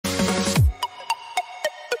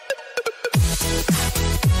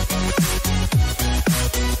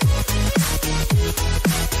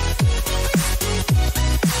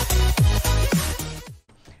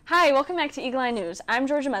Hi, welcome back to Eagle Eye News. I'm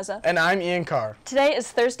Georgia Meza. And I'm Ian Carr. Today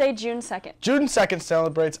is Thursday, June 2nd. June 2nd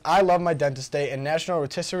celebrates I Love My Dentist Day and National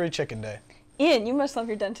Rotisserie Chicken Day. Ian, you must love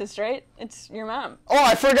your dentist, right? It's your mom. Oh,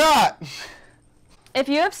 I forgot! If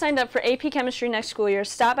you have signed up for AP Chemistry next school year,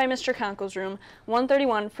 stop by Mr. Conkle's room,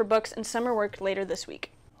 131, for books and summer work later this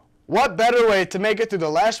week. What better way to make it through the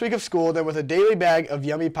last week of school than with a daily bag of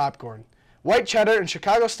yummy popcorn? White cheddar and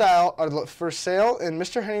Chicago style are for sale in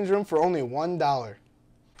Mr. Henning's room for only $1.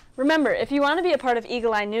 Remember, if you want to be a part of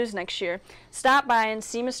Eagle Eye News next year, stop by and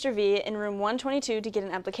see Mr. V in room 122 to get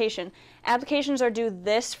an application. Applications are due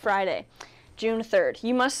this Friday, June 3rd.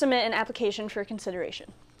 You must submit an application for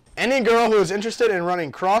consideration. Any girl who is interested in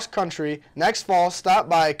running cross country next fall, stop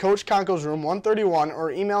by Coach Conkle's room 131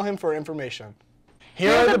 or email him for information.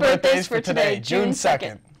 Here are the birthdays for today, June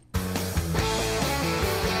 2nd.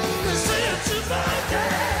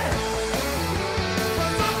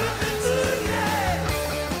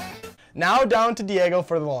 Now down to Diego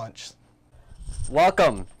for the lunch.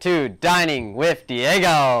 Welcome to Dining with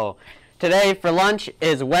Diego. Today for lunch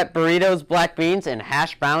is wet burritos, black beans, and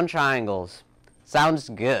hash brown triangles. Sounds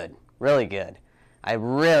good, really good. I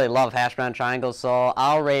really love hash brown triangles, so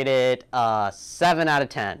I'll rate it 7 out of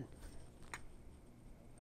 10.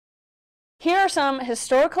 Here are some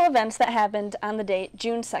historical events that happened on the date,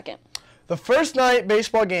 June 2nd. The first night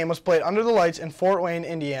baseball game was played under the lights in Fort Wayne,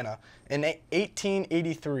 Indiana in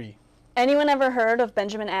 1883. Anyone ever heard of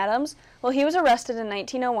Benjamin Adams? Well, he was arrested in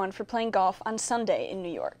 1901 for playing golf on Sunday in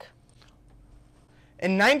New York.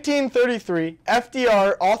 In 1933,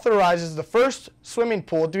 FDR authorizes the first swimming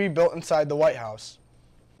pool to be built inside the White House.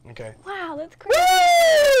 Okay. Wow, that's crazy.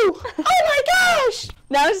 Woo! Oh my gosh!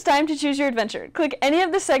 Now it's time to choose your adventure. Click any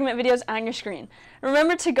of the segment videos on your screen.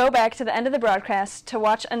 Remember to go back to the end of the broadcast to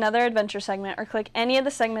watch another adventure segment or click any of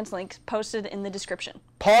the segments links posted in the description.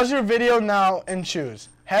 Pause your video now and choose.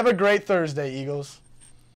 Have a great Thursday, Eagles.